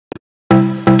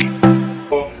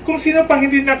kung sino pa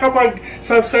hindi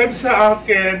nakapag-subscribe sa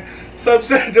akin,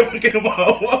 subscribe naman kayo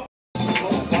maawa.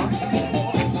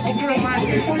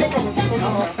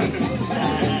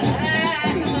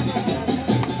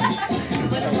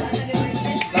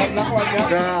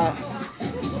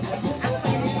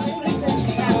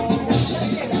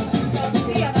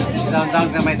 Down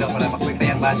kamay daw para makwenta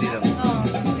yung body daw.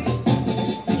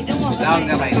 Down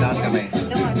kamay.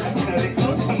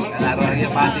 Nalaro lang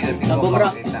yung body kasi ko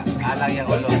makita. Alang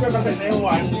yung ulo.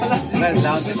 Well,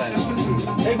 down diba?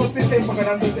 Eh, gusto sa'yo pagka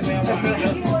nandun sa Newan.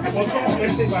 Gusto ko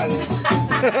festival.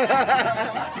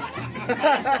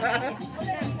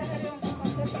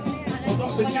 Gusto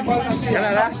ko festival na siya.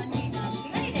 Yan na?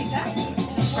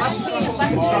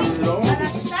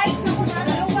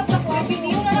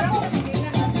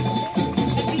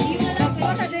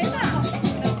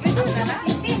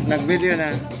 Nag-video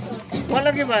na.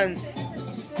 Wala giban.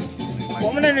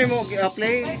 Huwag mo na mo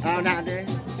play. Natin.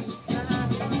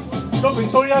 So,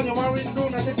 Victoria, yung mga window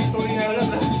natin, Victoria lang.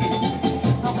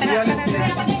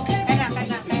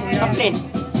 Kapin.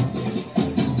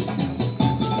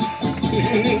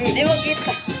 Hindi mo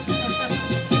kita.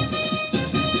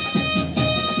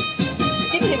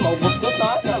 Hindi mo ubos ko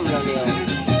ta. Saan mo lang yun?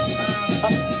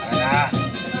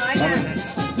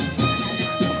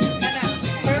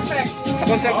 Perfect.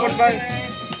 Ako sa kurban.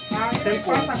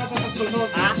 Pasa ka pa magsunod.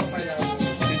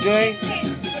 Si Joy.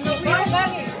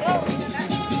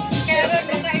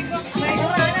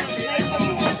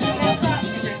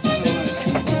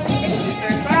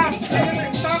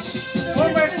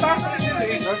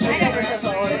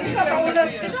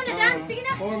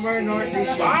 Former North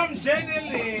Asia. Ma'am Jenny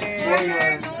Lee.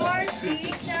 Former North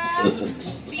Asia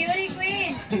Beauty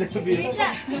Queen.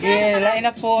 Yeah, lain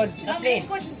na po. Kapin.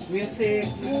 Music.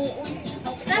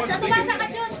 Nasa tumasa ka,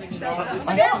 Jun.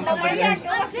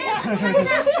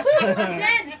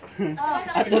 Jen.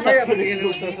 At doon sa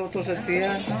to sa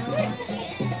siya.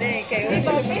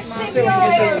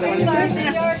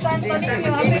 Señor Santo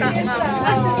Niño.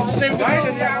 Guys,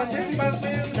 festival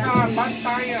din sa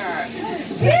Bantayan.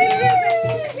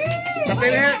 Sa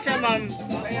PhilHealth siya, ma'am.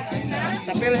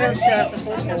 Sa PhilHealth siya, sa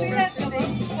Soto.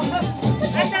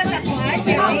 Asa sa kuhay?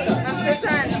 Ma'am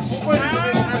Susan.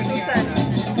 Ma'am Susan.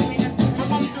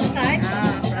 Ma'am Susan?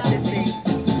 Processing.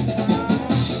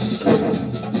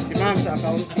 Si ma'am sa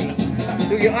accounting.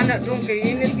 Yung anak doon kay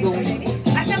init doon.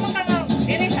 Asa mo ka nga?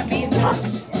 Dili sa Viva.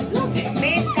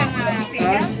 Main ka nga,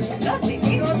 Pia?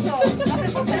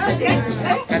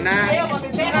 Kana.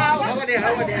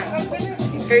 Hawa dia.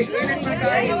 Kay init man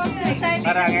kayo.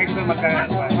 Para ngayon ko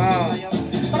magkakaroon.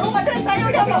 Pero ka dyan sa'yo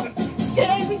na mo.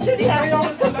 Kaya yung video niya.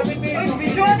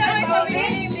 Video na may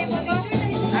pamilya.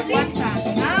 Aguanta.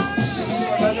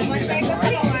 Aguanta ko sa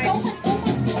kaway.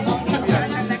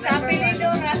 Nagsabi ni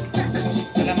Dora.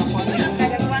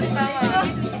 Nagagwanta wa.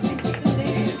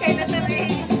 Kaya natabi.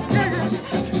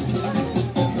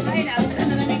 Ay, naabot na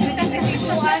namin kita.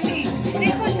 Dito, Ani.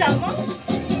 Dito siya mo.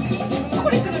 Ako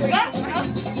rin sunod ka.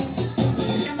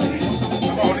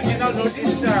 Original North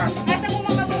Asia. Asa mo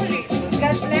makabuli?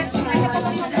 God bless. Asa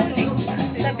mo makabuli?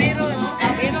 Sa biro.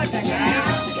 Biro na niya.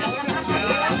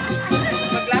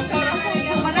 Maglakaw na po.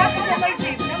 Malapit sa may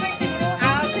jeep. Na may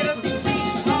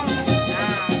 066.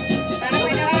 Para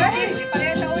may nakakari. Di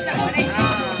pareha sa una. May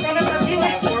jeep. Para sa jeep.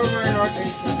 Former North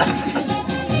Asia.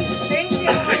 Thank you.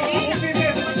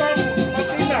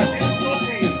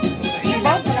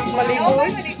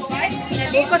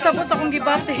 Di ko sabot akong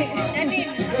gibate.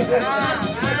 Janine.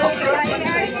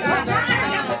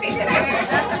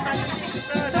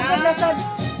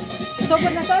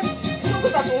 Sugod na sad.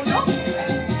 Sugod ako ulo?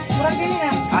 Murag din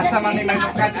na. Asa man ni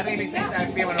magnukan ari ni sa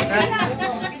SRP manukan.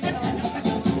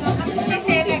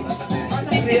 Sisirik.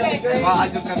 Sisirik.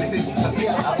 Maadyo ka message.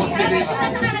 Ako pili.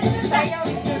 Sayaw.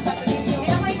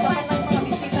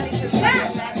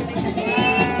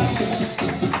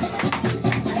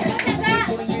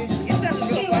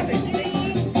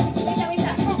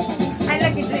 I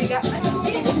like it, Riga.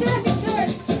 Picture.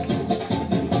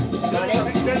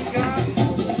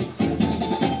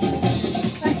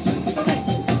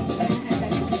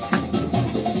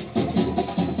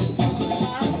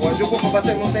 Wadyo ko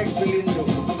kabasa mo text bilindo.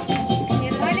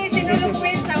 Ano yung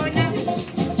sinulungkwin sa una?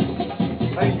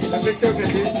 Ay, nag-picture ka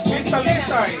din. Miss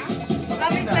Talisay.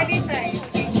 Kami sa Lisay.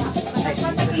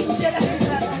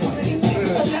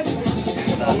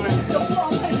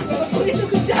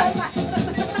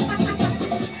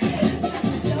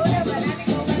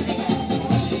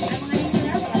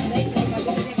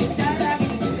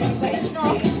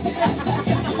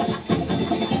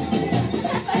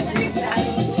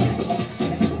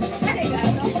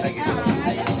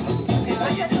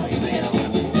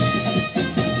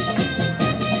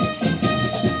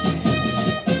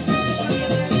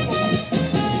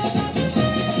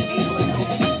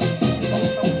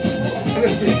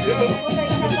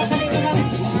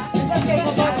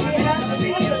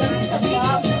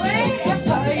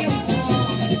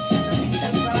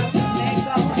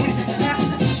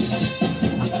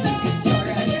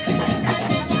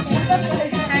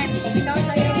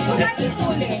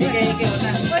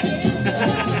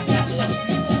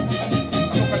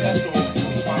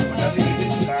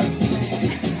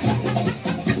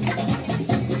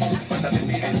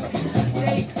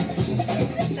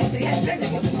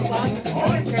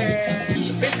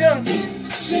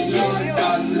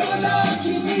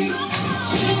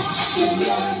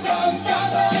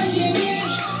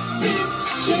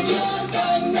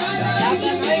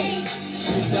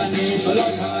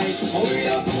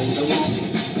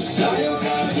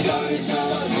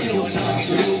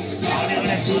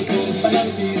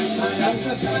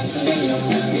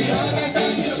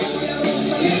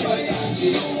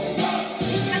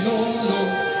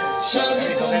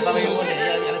 Kaya pa kayo muli,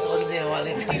 yan, alas 11,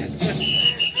 wallet.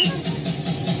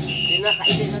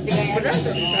 Kinakainin natin kaya. Wala,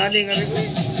 tadi nga rin ko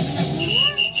eh.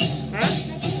 Ha?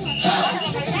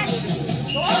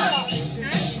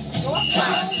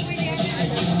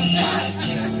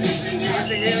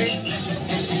 Sige, eh.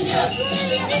 Sige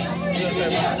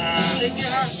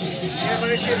ha. Kaya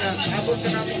balikin ha. Abot ka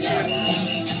namin siya.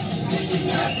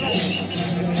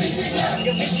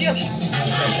 Yung video.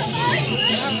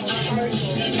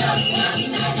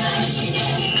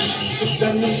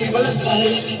 Sugdan ng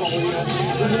ibalantay, pakuya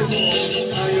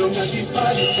sayo nga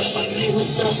ipali sa panlihog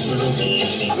sa sulong.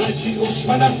 Regios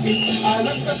manapit,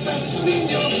 alam sa Santo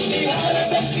Niño,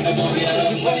 iharap ang kinamorya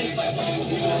ng buhay.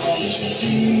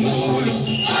 Sinulo,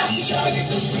 siya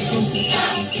ditong puso.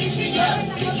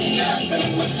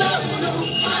 Dalang magsahulo,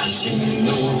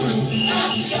 sinulo,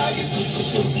 siya ditong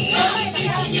puso.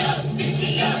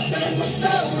 Dalang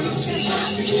magsahulo,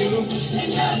 sinulo.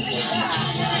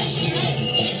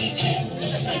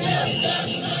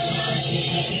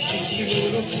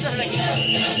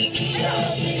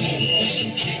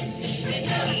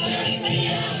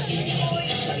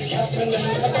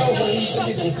 Katawan sa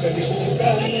itong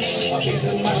kalimutan, bakit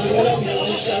ang malalang yaw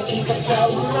sa ating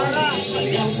pagsawalan?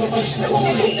 Aliyaw sa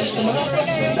pagsauli, sa mga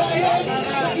pagsandayan,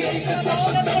 nagyay ka sa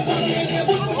pagtambol,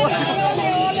 niyabot mo na.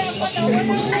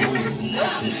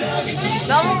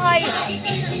 Kamu ay.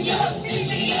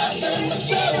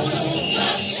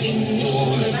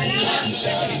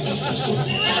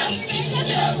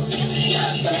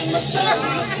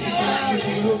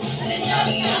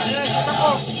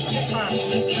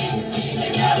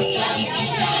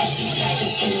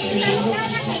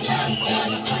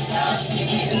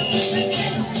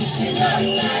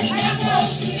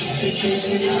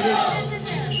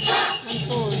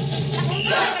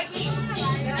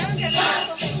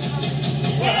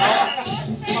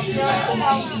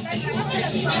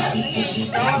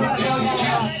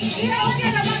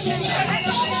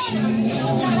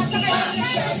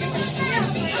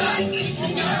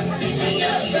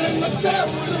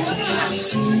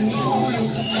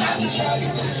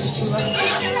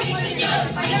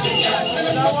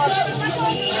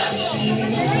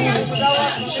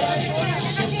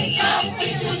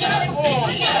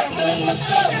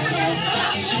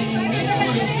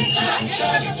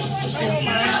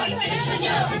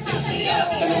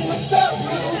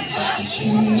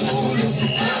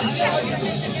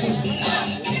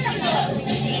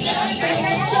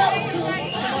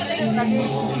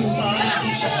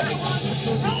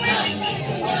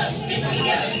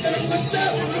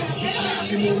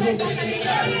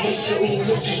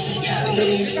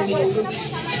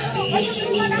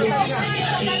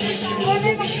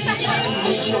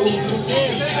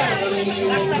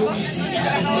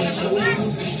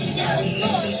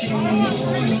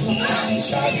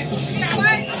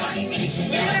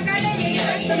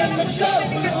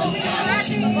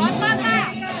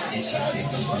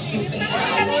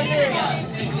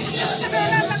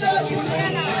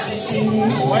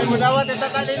 Why mo dawat ito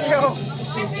kalinyo?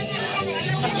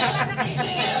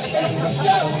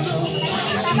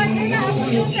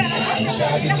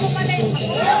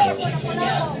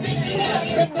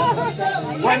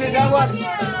 Why mo dawat?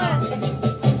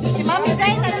 Si Mami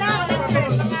tayo na lang.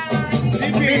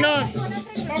 Pinos!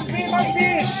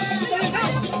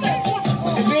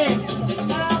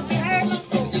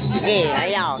 Sige,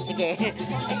 ayaw. Sige.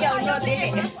 Ayaw nyo, dili.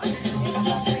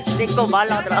 Hindi ko,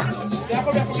 bala ko dala.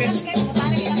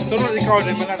 Sunod ikaw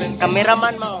din mo natin.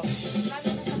 Kameraman mo.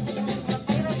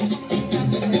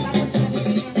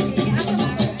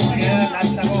 Ayan,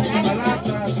 last ako.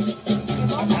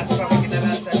 Last pa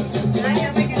kinalasan.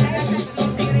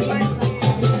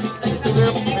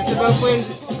 Festival Queen.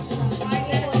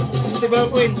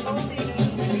 Festival Queen.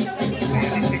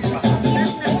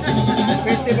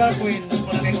 Festival Queen.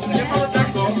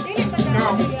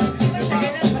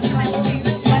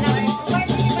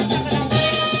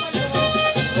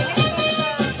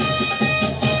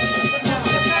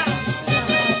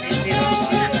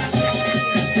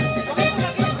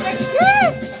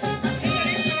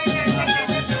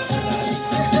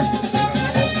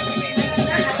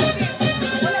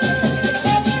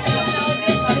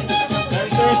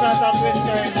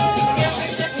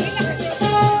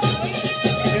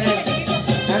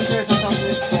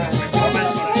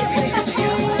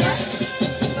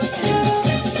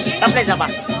 Tapos na ba?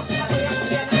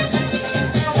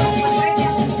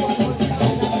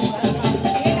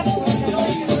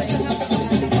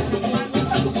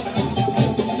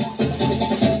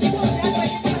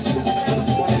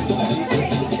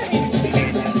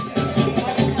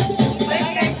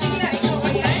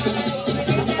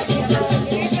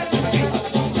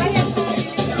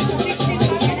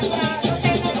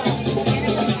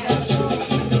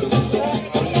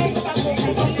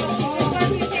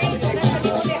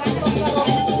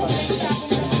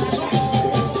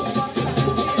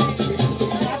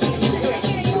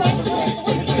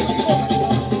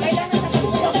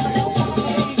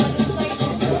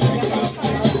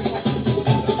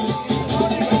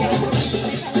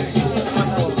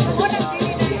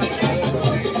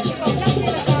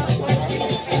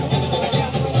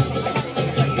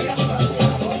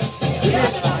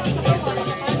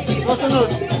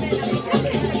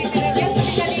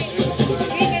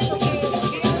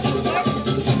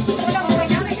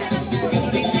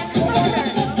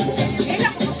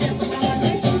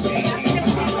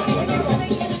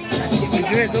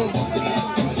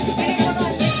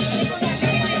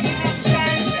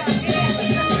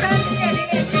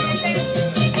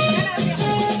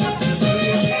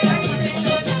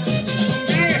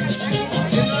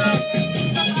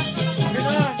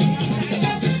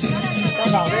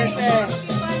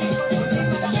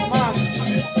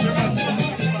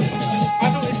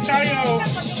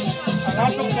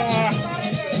 atong mga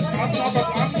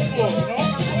pag-asok ko, no?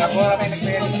 Ako may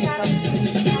nag-realism.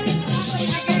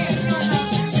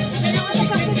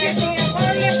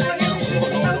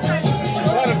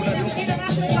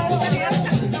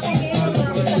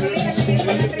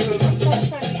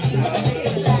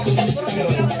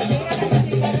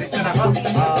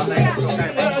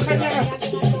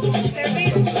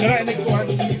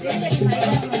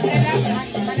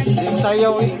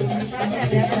 Sayaw eh.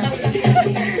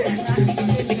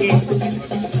 Sige.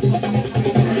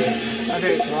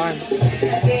 Ade, one.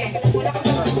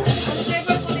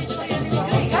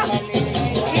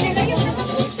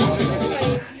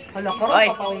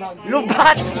 Ay,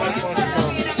 lubat!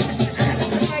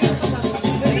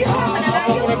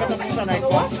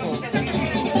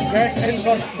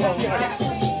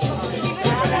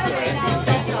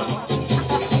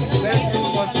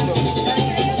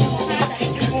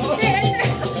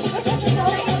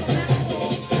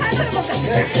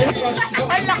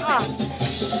 Hala ka!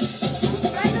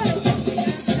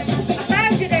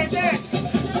 Saan si Desert?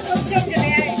 Costume yun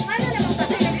eh. Ano naman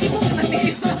kasi nag-ibog naman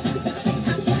dito?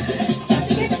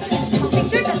 Sige,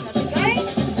 picture ka sa bigay.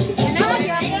 Ano?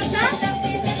 Yaya ka?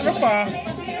 Ano pa?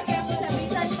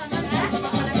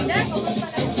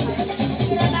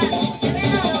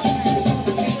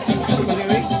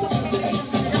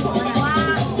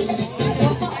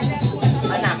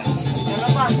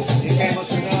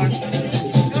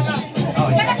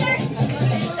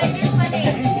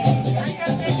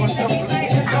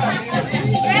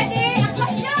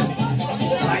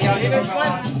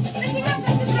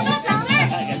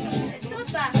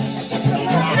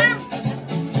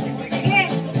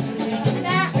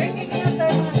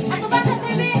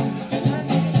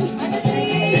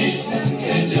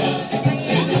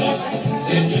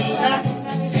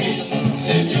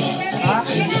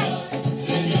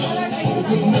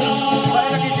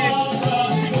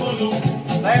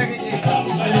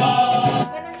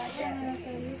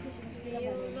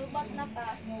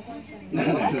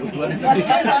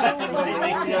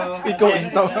 Ikaw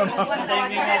intaw na na.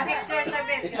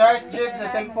 I-charge Jib sa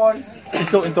cellphone.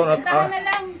 Ikaw intaw na.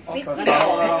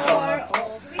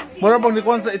 Mura bang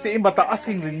likuan sa itiim ba taas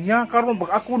king linya karon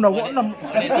pag ako na wa na.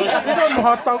 Ito mo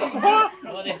hatag ko ha.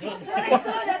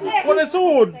 Wala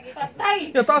sud.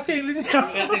 Ya taas king linya.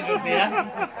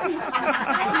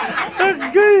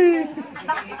 Agay.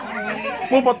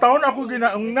 Mo patawon ako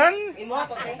ginaungnan.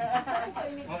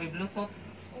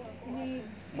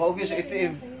 Maugi sa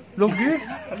itim. Logi.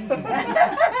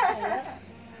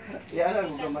 Yan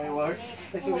ang gamay word.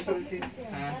 Sorry.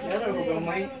 Yan ang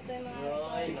gamay.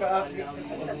 Ika up.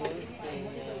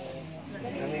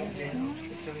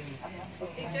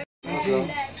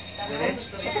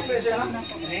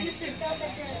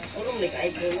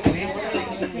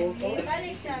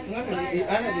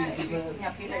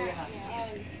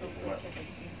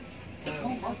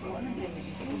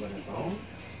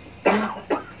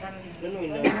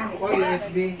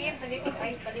 USB. USB.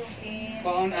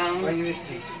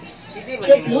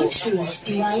 The Bluetooth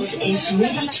device is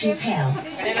ready to pair.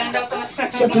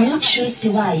 The Bluetooth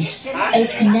device is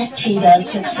connected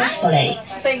successfully.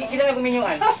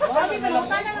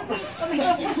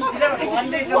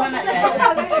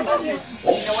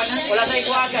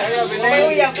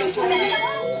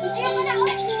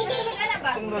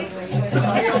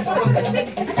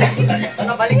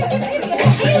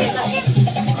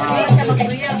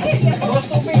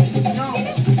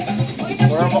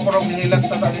 Wala mo kurang binilag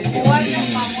sa tali.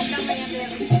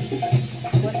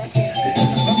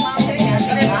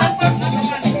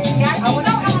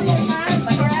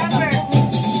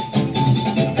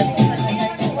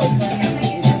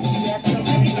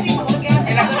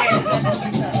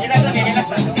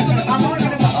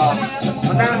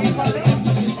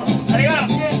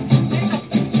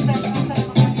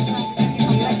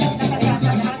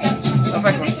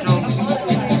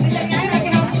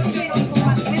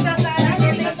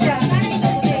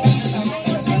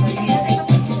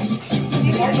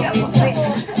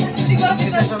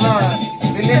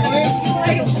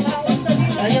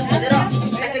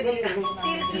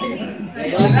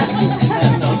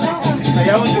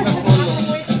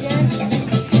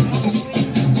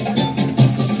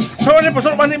 So ano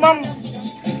pasok ba ni ma'am?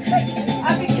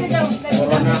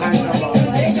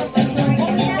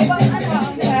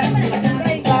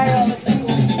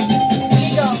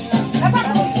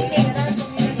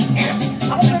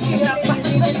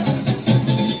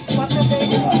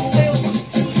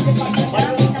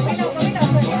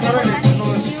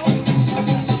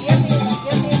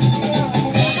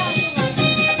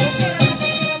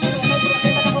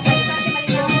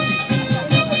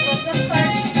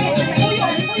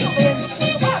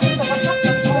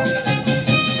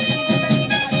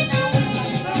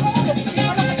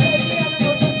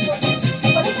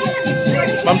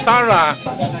 camera.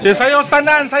 Sige, sayos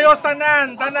tanan.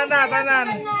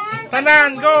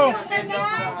 Tanan, go.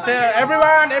 Say,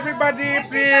 everybody,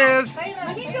 please.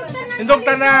 Indog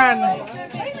tanan.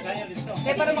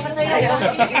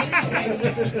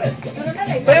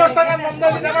 Sayos tanan, ma'am.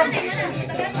 Dali na, ma'am.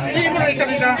 Hindi mo na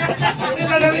ikalina.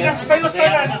 Dali na. Sayos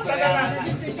tanan.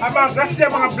 Ama, grasya,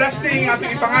 mga blessing,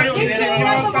 ating ipangayo ni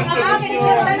Señor Santo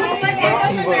Niño.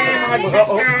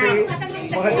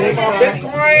 Mga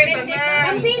Bitcoin,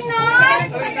 tanan.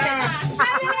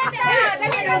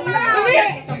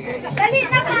 Dali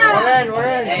na ka!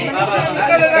 Warren.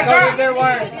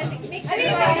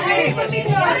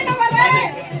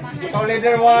 Ikaw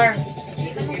leader war.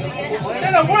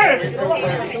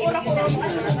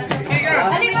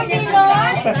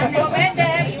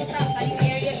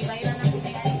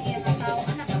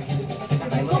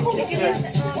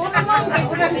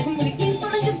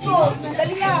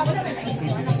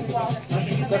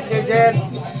 Let's go, Jen.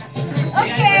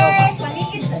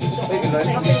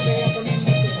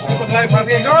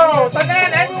 Go!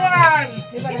 Tanan, everyone!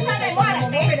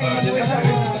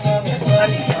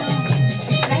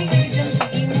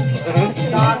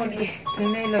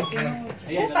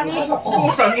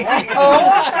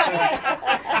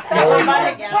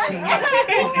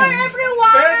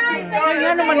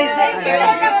 Señor naman ni Señor.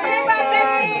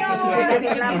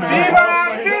 Viva!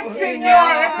 Big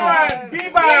Señor! Everyone!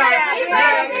 Viva!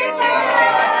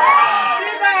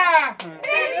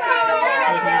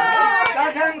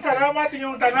 Daghang salamat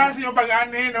inyong tanan sa inyong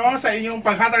pag-ani, no? Sa inyong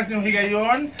paghatag sa inyong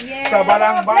higayon. Sa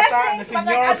balang bata ni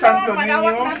Señor Santo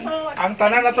Niño. Ang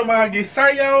tanan na itong mga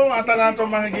gisayaw, ang tanan na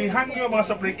itong mga gihangyo, mga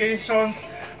supplications,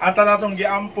 ang tanan na itong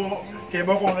giampo, kaya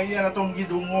ba kung ngayon na itong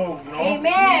gidungog, no?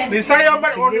 Amen. Ni sayaw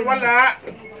man o ni wala,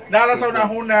 dara sa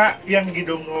unahuna, iyang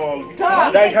gidungog.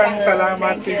 Daghang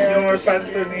salamat, Señor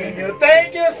Santo Niño.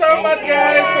 Thank you so much,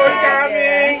 guys, for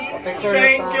coming.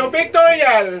 Thank you.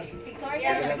 Pictorial.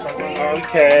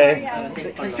 Okay.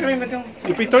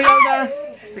 Pictorial na.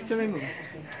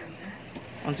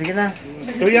 Sige na.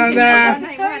 Pictorial na.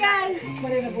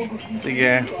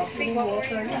 Sige.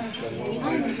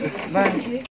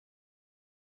 Bye.